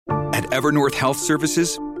Evernorth Health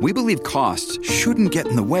Services, we believe costs shouldn't get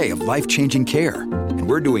in the way of life-changing care, and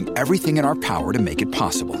we're doing everything in our power to make it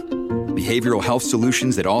possible. Behavioral health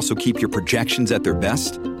solutions that also keep your projections at their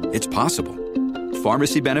best? It's possible.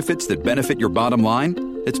 Pharmacy benefits that benefit your bottom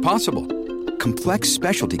line? It's possible. Complex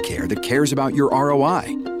specialty care that cares about your ROI?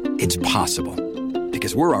 It's possible.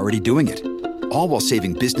 Because we're already doing it. All while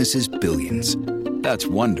saving businesses billions. That's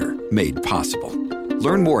Wonder made possible.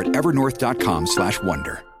 Learn more at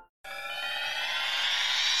evernorth.com/wonder.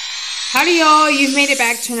 Howdy, y'all. You've made it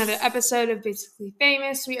back to another episode of Basically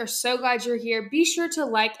Famous. We are so glad you're here. Be sure to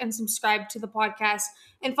like and subscribe to the podcast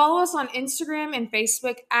and follow us on Instagram and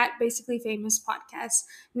Facebook at Basically Famous Podcast.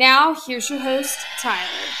 Now, here's your host, Tyler.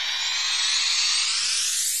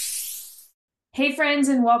 Hey, friends,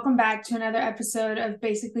 and welcome back to another episode of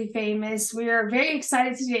Basically Famous. We are very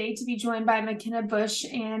excited today to be joined by McKenna Bush,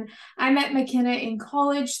 and I met McKenna in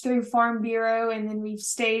college through Farm Bureau, and then we've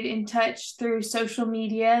stayed in touch through social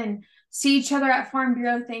media and see each other at Farm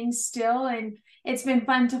Bureau things still, and it's been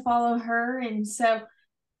fun to follow her. And so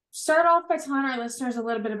start off by telling our listeners a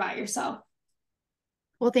little bit about yourself.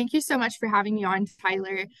 Well, thank you so much for having me on,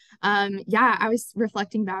 Tyler. I was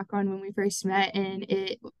reflecting back on when we first met, and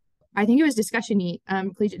I think it was discussion meet,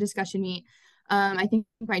 collegiate discussion meet, I think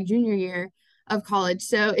my junior year of college.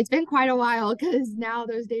 So it's been quite a while because now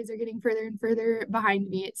those days are getting further and further behind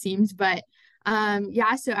me, it seems. But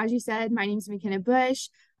so as you said, my name is McKenna Bush.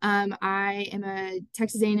 I am a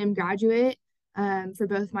Texas A&M graduate for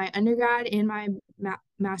both my undergrad and my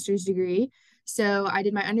master's degree. So I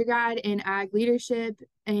did my undergrad in ag leadership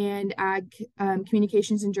and ag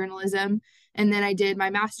communications and journalism. And then I did my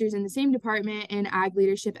master's in the same department in ag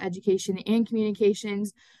leadership, education, and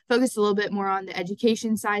communications, focused a little bit more on the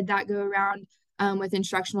education side that go around with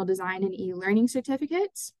instructional design and e-learning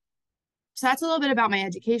certificates. So that's a little bit about my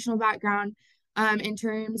educational background. In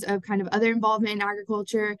terms of kind of other involvement in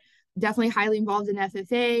agriculture, definitely highly involved in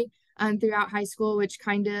FFA throughout high school, which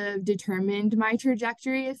kind of determined my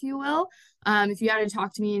trajectory, if you will. If you had to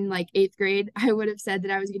talk to me in like 8th grade, I would have said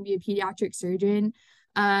that I was going to be a pediatric surgeon.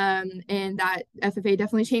 And that FFA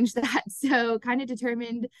definitely changed that. So kind of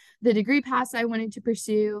determined the degree paths I wanted to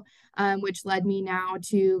pursue, which led me now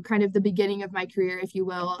to kind of the beginning of my career, if you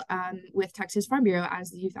will, with Texas Farm Bureau as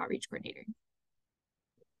the youth outreach coordinator.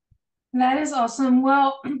 That is awesome.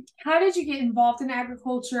 Well, how did you get involved in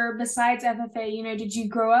agriculture besides FFA? Did you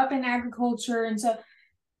grow up in agriculture? And so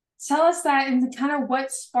tell us that and kind of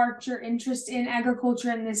what sparked your interest in agriculture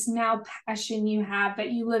and this now passion you have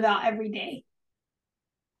that you live out every day.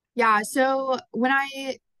 Yeah, so when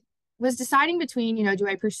I was deciding between, do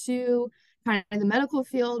I pursue kind of the medical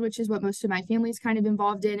field, which is what most of my family's kind of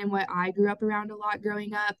involved in and what I grew up around a lot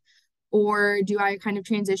growing up, or do I kind of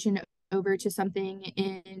transition over to something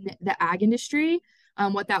in the ag industry?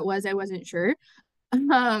 What that was, I wasn't sure.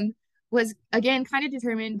 Was again kind of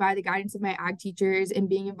determined by the guidance of my ag teachers and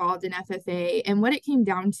being involved in FFA. And what it came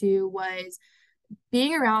down to was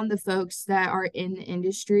being around the folks that are in the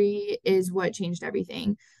industry is what changed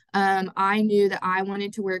everything. I knew that I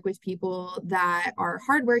wanted to work with people that are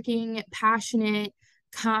hardworking, passionate,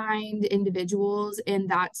 kind individuals, and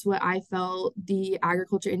that's what I felt the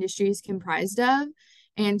agriculture industry is comprised of.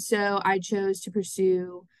 And so I chose to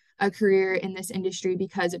pursue a career in this industry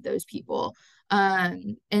because of those people.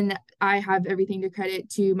 And I have everything to credit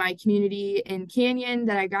to my community in Canyon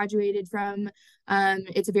that I graduated from.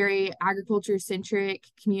 It's a very agriculture-centric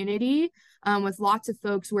community with lots of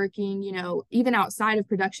folks working, even outside of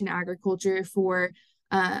production agriculture for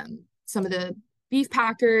some of the beef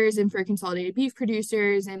packers and for consolidated beef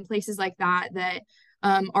producers and places like that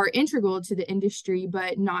are integral to the industry,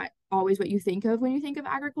 but not always what you think of when you think of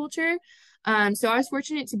agriculture. So I was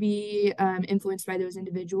fortunate to be influenced by those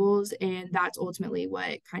individuals, and that's ultimately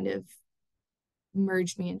what kind of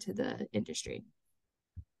merged me into the industry.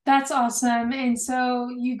 That's awesome. And so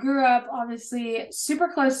you grew up obviously super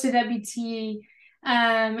close to WT,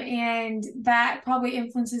 and that probably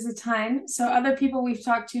influences a ton. So other people we've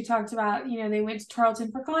talked about, they went to Tarleton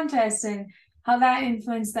for contests and how that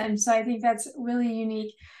influenced them. So I think that's really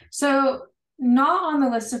unique. So not on the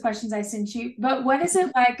list of questions I sent you, but what is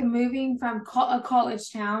it like moving from a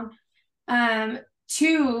college town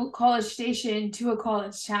to College Station to a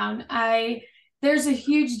college town? There's a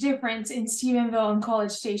huge difference in Stephenville and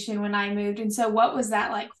College Station when I moved. And so what was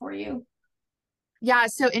that like for you? Yeah,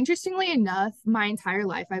 so interestingly enough, my entire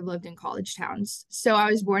life I've lived in college towns. So I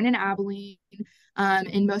was born in Abilene,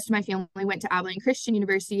 and most of my family went to Abilene Christian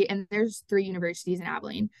University, and there's 3 universities in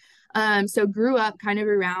Abilene. So grew up kind of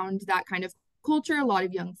around that kind of culture, a lot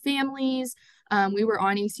of young families. We were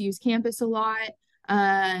on ACU's campus a lot.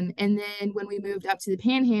 And then when we moved up to the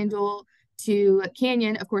Panhandle to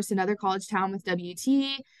Canyon, of course, another college town with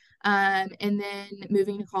WT. And then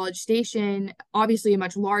moving to College Station, obviously a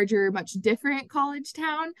much larger, much different college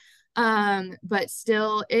town. But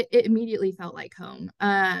still it immediately felt like home.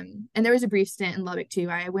 And there was a brief stint in Lubbock too.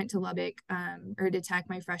 I went to Lubbock or to Tech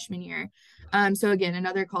my freshman year. So again,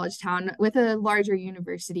 another college town with a larger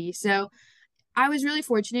university. So I was really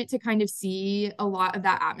fortunate to kind of see a lot of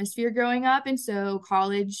that atmosphere growing up. And so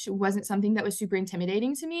college wasn't something that was super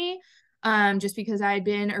intimidating to me, just because I had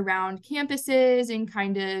been around campuses and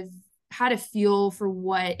kind of had a feel for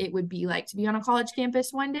what it would be like to be on a college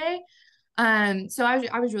campus one day. So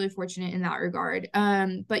I was really fortunate in that regard.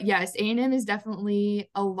 But yes, A&M is definitely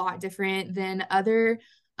a lot different than other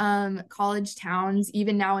college towns,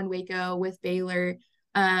 even now in Waco with Baylor.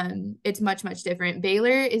 It's much, much different. Baylor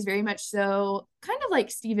is very much so kind of like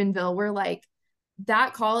Stephenville, where like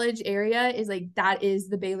that college area is like that is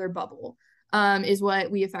the Baylor bubble, is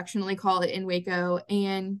what we affectionately call it in Waco.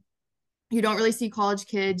 And you don't really see college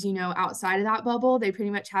kids, you know, outside of that bubble. They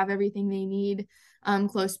pretty much have everything they need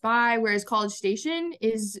close by, whereas College Station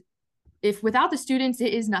is, if without the students,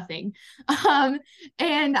 it is nothing.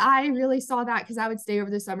 And I really saw that because I would stay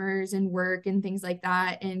over the summers and work and things like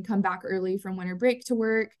that and come back early from winter break to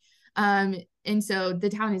work. And so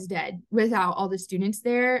the town is dead without all the students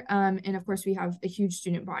there. And of course we have a huge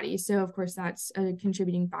student body. So of course that's a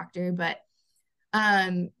contributing factor, but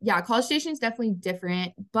yeah, College Station is definitely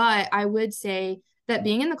different, but I would say that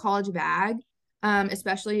being in the College of Ag,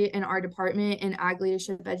 especially in our department in Ag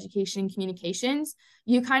Leadership Education and Communications,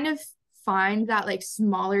 you kind of find that like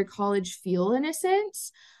smaller college feel in a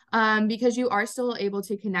sense, because you are still able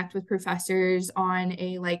to connect with professors on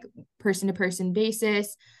a like person-to-person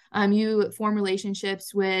basis. You form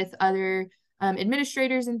relationships with other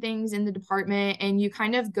administrators and things in the department, and you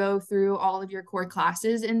kind of go through all of your core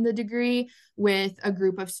classes in the degree with a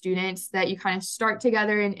group of students that you kind of start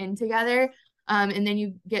together and end together. And then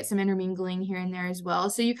you get some intermingling here and there as well.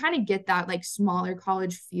 So you kind of get that like smaller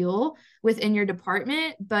college feel within your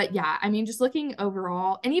department. But yeah, I mean, just looking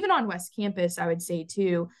overall, and even on West Campus, I would say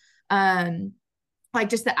too, like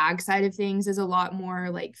just the ag side of things is a lot more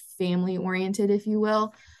like family oriented, if you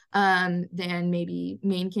will, than maybe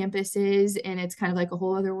main campus is. And it's kind of like a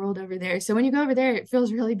whole other world over there. So when you go over there, it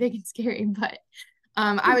feels really big and scary. But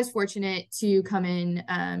I was fortunate to come in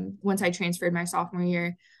once I transferred my sophomore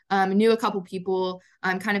year. Knew a couple people,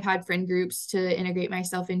 kind of had friend groups to integrate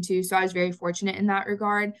myself into. So I was very fortunate in that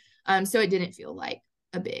regard. So it didn't feel like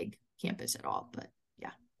a big campus at all, but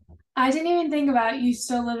yeah. I didn't even think about you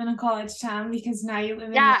still live in a college town because now you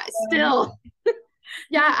live in still.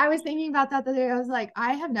 Yeah, I was thinking about that the other day. I was like,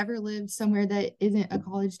 I have never lived somewhere that isn't a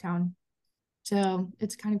college town. So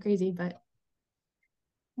it's kind of crazy, but.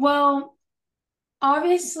 Well,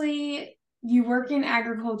 obviously you work in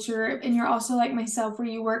agriculture and you're also like myself where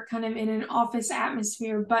you work kind of in an office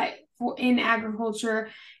atmosphere, but in agriculture,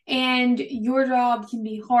 and your job can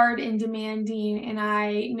be hard and demanding. And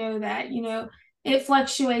I know that, you know, it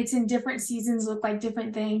fluctuates and different seasons look like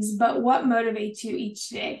different things, but what motivates you each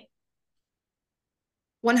day?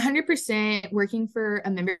 100% working for a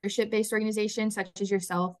membership-based organization such as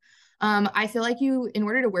yourself. I feel like in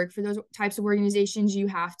order to work for those types of organizations, you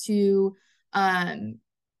have to,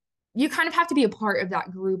 you kind of have to be a part of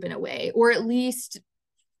that group in a way, or at least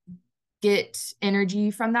get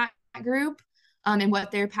energy from that group, and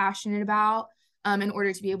what they're passionate about, in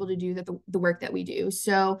order to be able to do the work that we do.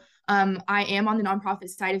 So I am on the nonprofit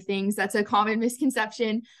side of things. That's a common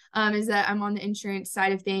misconception, is that I'm on the insurance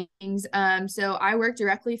side of things. So I work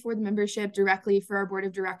directly for the membership, directly for our board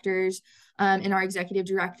of directors, and our executive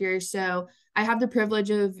directors. So I have the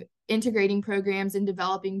privilege of integrating programs and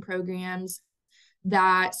developing programs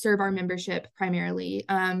that serve our membership primarily,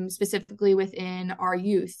 specifically within our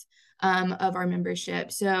youth of our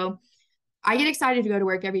membership. So I get excited to go to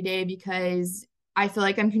work every day because I feel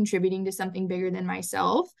like I'm contributing to something bigger than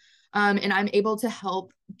myself. And I'm able to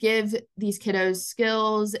help give these kiddos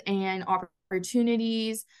skills and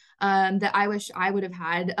opportunities that I wish I would have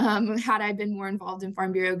had had I been more involved in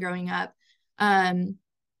Farm Bureau growing up,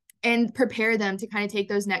 and prepare them to kind of take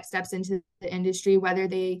those next steps into the industry, whether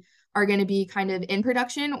they are going to be kind of in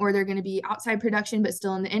production or they're going to be outside production but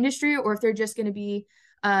still in the industry, or if they're just going to be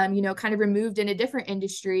kind of removed in a different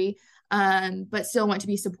industry, but still want to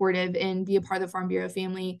be supportive and be a part of the Farm Bureau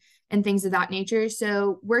family and things of that nature.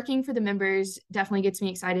 So working for the members definitely gets me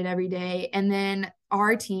excited every day. And then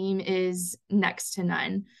our team is next to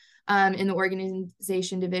none in the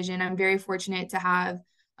organization division. I'm very fortunate to have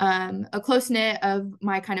a close knit of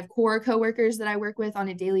my kind of core coworkers that I work with on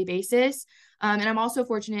a daily basis. And I'm also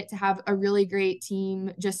fortunate to have a really great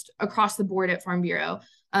team just across the board at Farm Bureau.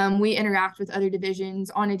 We interact with other divisions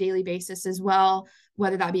on a daily basis as well,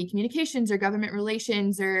 whether that be communications or government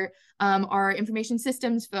relations or our information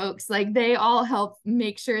systems folks. Like they all help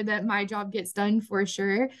make sure that my job gets done for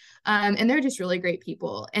sure. And they're just really great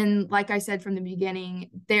people. And like I said from the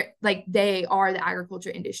beginning, they are the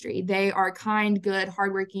agriculture industry. They are kind, good,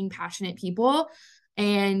 hardworking, passionate people.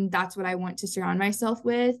 And that's what I want to surround myself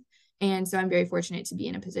with. And so I'm very fortunate to be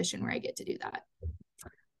in a position where I get to do that.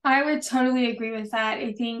 I would totally agree with that.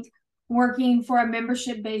 I think working for a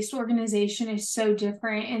membership-based organization is so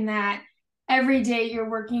different in that every day you're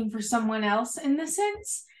working for someone else in the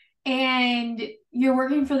sense, and you're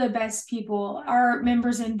working for the best people. Our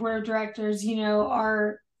members and board of directors,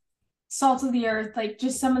 are salt of the earth, like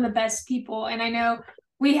just some of the best people. And I know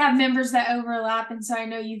we have members that overlap, and so I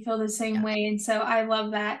know you feel the same way. And so I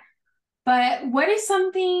love that. But what is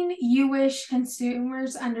something you wish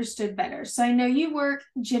consumers understood better? So I know you work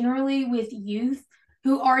generally with youth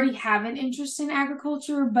who already have an interest in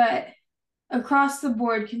agriculture, but across the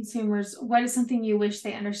board consumers, what is something you wish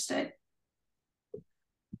they understood?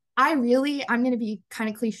 I'm going to be kind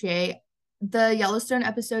of cliche. The Yellowstone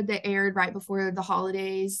episode that aired right before the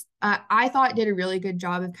holidays, I thought did a really good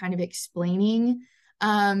job of kind of explaining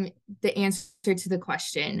the answer to the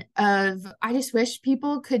question of, I just wish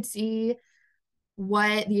people could see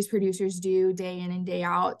what these producers do day in and day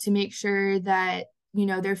out to make sure that,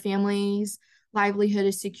 their families' livelihood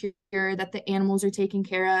is secure, that the animals are taken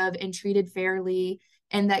care of and treated fairly,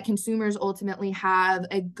 and that consumers ultimately have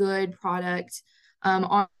a good product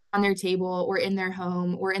on their table or in their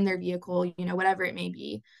home or in their vehicle, whatever it may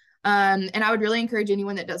be. And I would really encourage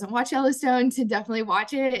anyone that doesn't watch Yellowstone to definitely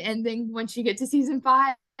watch it. And then once you get to season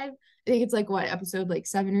 5, I think it's episode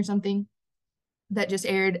 7 or something that just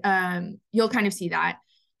aired, you'll kind of see that.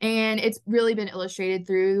 And it's really been illustrated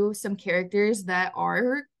through some characters that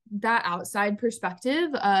are that outside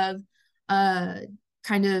perspective of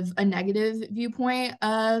kind of a negative viewpoint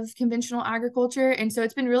of conventional agriculture. And so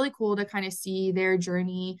it's been really cool to kind of see their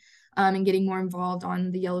journey and getting more involved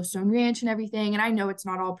on the Yellowstone Ranch and everything. And I know it's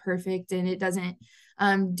not all perfect and it doesn't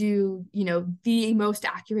do, the most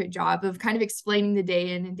accurate job of kind of explaining the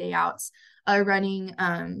day in and day outs running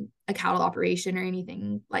a cattle operation or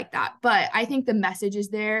anything like that. But I think the message is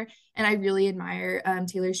there. And I really admire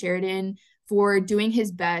Taylor Sheridan for doing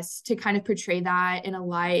his best to kind of portray that in a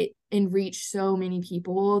light and reach so many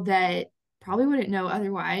people that probably wouldn't know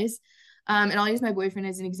otherwise. And I'll use my boyfriend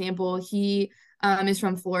as an example. He is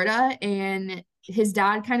from Florida, and his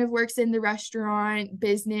dad kind of works in the restaurant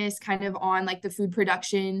business, kind of on the food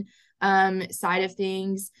production side of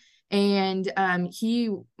things. And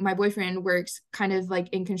my boyfriend works kind of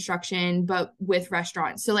in construction, but with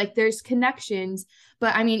restaurants. So there's connections.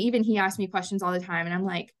 But I mean, even he asks me questions all the time, and I'm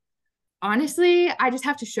like, honestly, I just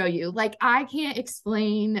have to show you. I can't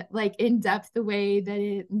explain in depth the way that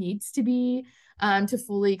it needs to be to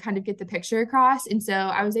fully kind of get the picture across. And so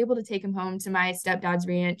I was able to take him home to my stepdad's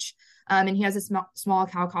ranch, and he has a small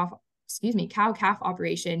cow calf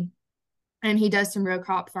operation, and he does some row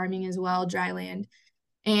crop farming as well, dry land.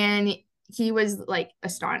 And he was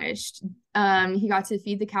astonished. He got to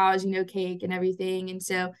feed the cows, cake and everything. And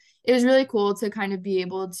so it was really cool to kind of be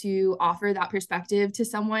able to offer that perspective to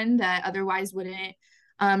someone that otherwise wouldn't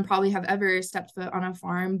probably have ever stepped foot on a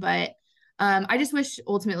farm. But I just wish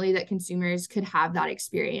ultimately that consumers could have that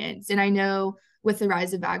experience. And I know with the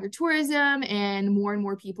rise of agritourism and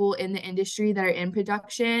more people in the industry that are in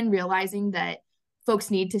production, realizing that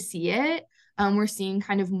folks need to see it, we're seeing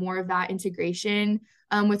kind of more of that integration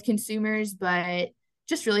with consumers, but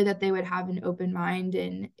just really that they would have an open mind.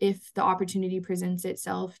 And if the opportunity presents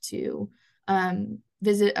itself to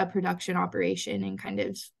visit a production operation and kind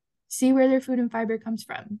of see where their food and fiber comes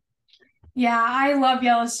from. Yeah, I love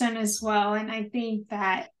Yellowstone as well. And I think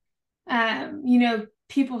that,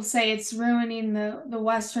 people say it's ruining the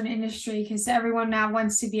Western industry because everyone now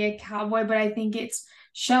wants to be a cowboy, but I think it's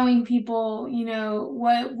showing people,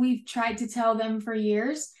 what we've tried to tell them for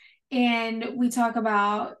years. And we talk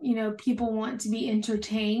about, people want to be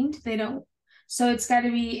entertained. So it's got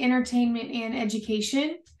to be entertainment and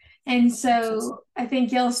education. And so I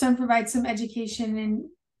think Yellowstone provides some education. And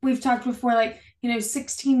we've talked before,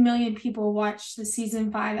 16 million people watched the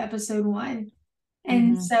season 5, episode 1.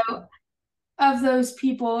 And so of those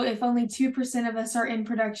people, if only 2% of us are in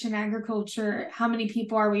production agriculture, how many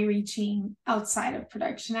people are we reaching outside of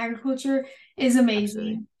production agriculture is amazing.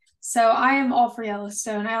 Absolutely. So I am all for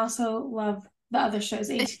Yellowstone. I also love the other shows,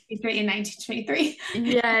 1823 and 1923.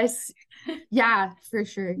 Yes. Yeah, for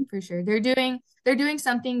sure, for sure. They're doing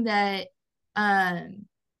something that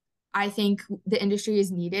I think the industry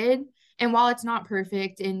is needed. And while it's not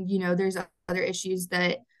perfect and there's other issues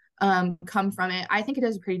that come from it, I think it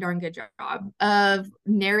does a pretty darn good job of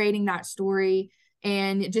narrating that story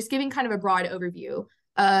and just giving kind of a broad overview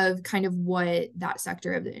of kind of what that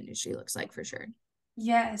sector of the industry looks like for sure.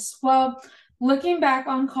 Yes. Well, looking back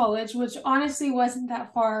on college, which honestly wasn't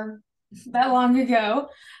that long ago,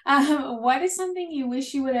 what is something you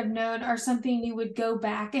wish you would have known or something you would go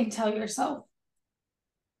back and tell yourself?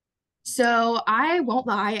 So I won't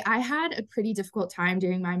lie, I had a pretty difficult time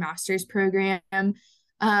during my master's program.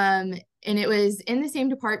 And it was in the same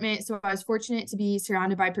department. So I was fortunate to be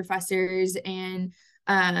surrounded by professors and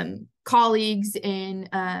colleagues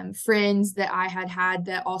and friends that I had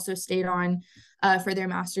that also stayed on for their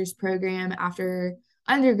master's program after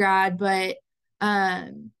undergrad. But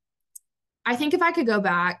I think if I could go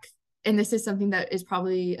back, and this is something that is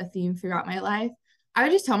probably a theme throughout my life, I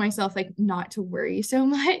would just tell myself like not to worry so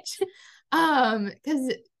much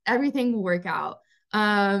because everything will work out.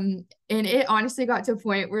 And it honestly got to a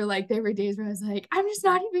point where like there were days where I was like, I'm just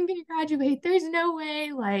not even gonna graduate. There's no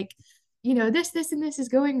way, like, this and this is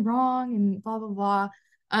going wrong and blah blah blah.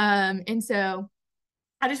 And so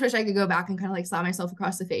I just wish I could go back and kind of like slap myself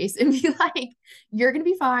across the face and be like, you're going to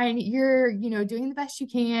be fine. You're, doing the best you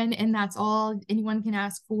can. And that's all anyone can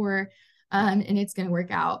ask for. And it's going to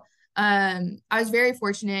work out. I was very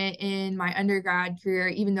fortunate in my undergrad career,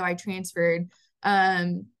 even though I transferred,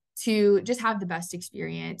 to just have the best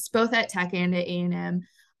experience, both at Tech and at A&M,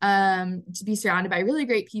 to be surrounded by really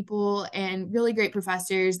great people and really great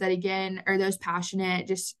professors that, again, are those passionate,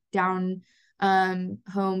 just down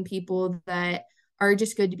home people that are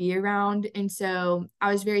just good to be around. And so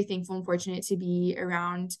I was very thankful and fortunate to be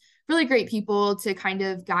around really great people to kind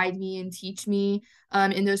of guide me and teach me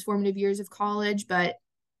in those formative years of college. But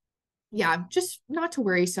yeah, just not to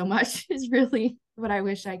worry so much is really what I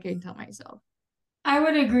wish I could tell myself. I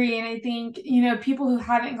would agree. And I think, people who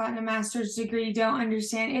haven't gotten a master's degree don't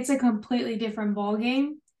understand it's a completely different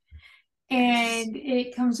ballgame. Yes. And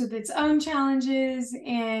it comes with its own challenges.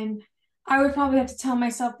 And I would probably have to tell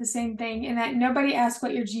myself the same thing, and that nobody asked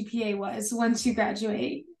what your GPA was once you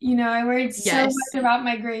graduate. I worried so Yes. much about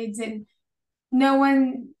my grades, and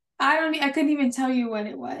I couldn't even tell you what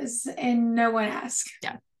it was, and no one asked.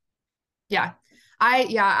 Yeah. Yeah.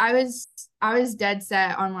 I was dead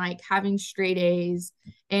set on like having straight A's,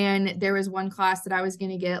 and there was one class that I was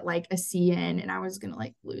gonna get like a C in, and I was gonna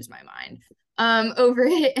like lose my mind over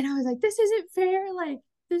it. And I was like, this isn't fair. Like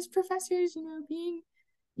this professor's, being,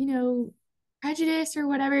 you know, prejudiced or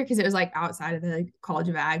whatever, because it was like outside of the like, College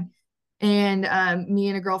of Ag. And me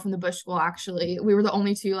and a girl from the Bush School, actually, we were the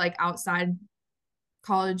only two like outside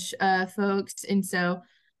college folks. And so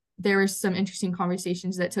there were some interesting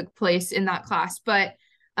conversations that took place in that class. But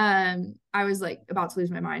I was like about to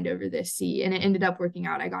lose my mind over this C, and it ended up working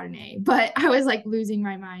out. I got an A, but I was like losing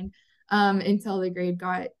my mind until the grade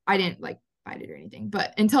I didn't like fight it or anything,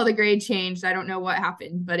 but until the grade changed. I don't know what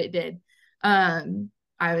happened, but it did.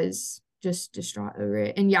 I was just distraught over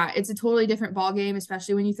it. And yeah, it's a totally different ball game,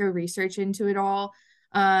 especially when you throw research into it all.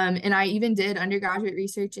 And I even did undergraduate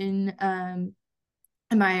research in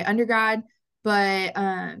my undergrad, but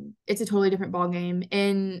it's a totally different ball game.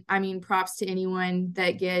 And I mean, props to anyone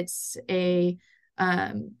that gets a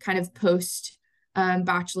kind of post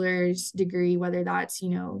bachelor's degree, whether that's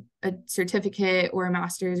a certificate or a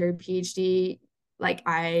master's or a PhD. Like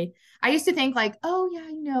I used to think like, oh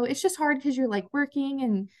yeah, it's just hard because you're like working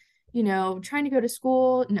and trying to go to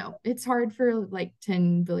school. No, it's hard for like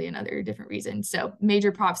 10 billion other different reasons. So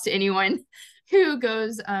major props to anyone who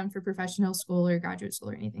goes for professional school or graduate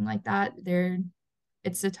school or anything like that.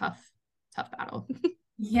 It's a tough battle.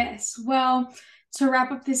 Yes. Well, to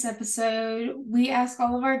wrap up this episode, we ask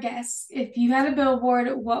all of our guests, if you had a billboard,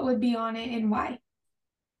 what would be on it and why?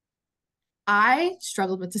 I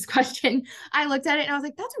struggled with this question. I looked at it and I was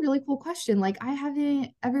like, that's a really cool question. Like, I haven't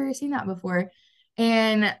ever seen that before.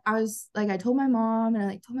 And I was like, I told my mom and I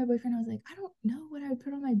like told my boyfriend, I was like, I don't know what I would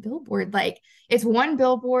put on my billboard. Like, it's one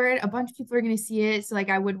billboard, a bunch of people are going to see it. So, like,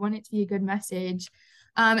 I would want it to be a good message.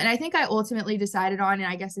 And I think I ultimately decided on,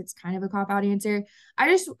 and I guess it's kind of a cop-out answer,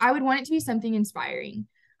 I would want it to be something inspiring.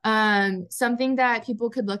 Something that people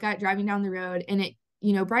could look at driving down the road and it,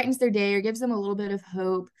 brightens their day or gives them a little bit of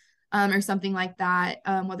hope. Or something like that,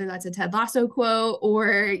 whether that's a Ted Lasso quote or,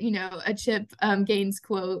 a Chip Gaines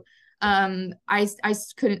quote. I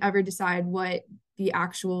couldn't ever decide what the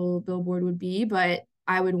actual billboard would be, but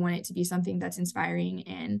I would want it to be something that's inspiring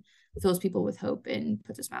and fills people with hope and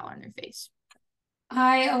puts a smile on their face.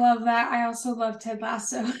 I love that. I also love Ted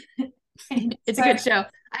Lasso. And It's a so, good show.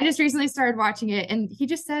 I just recently started watching it, and he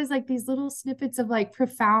just says like these little snippets of like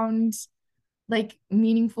profound, like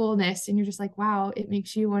meaningfulness, and you're just like, wow, it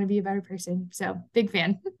makes you want to be a better person. So big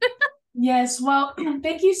fan. yes, well,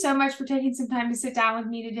 thank you so much for taking some time to sit down with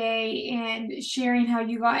me today and sharing how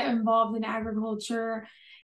you got involved in agriculture.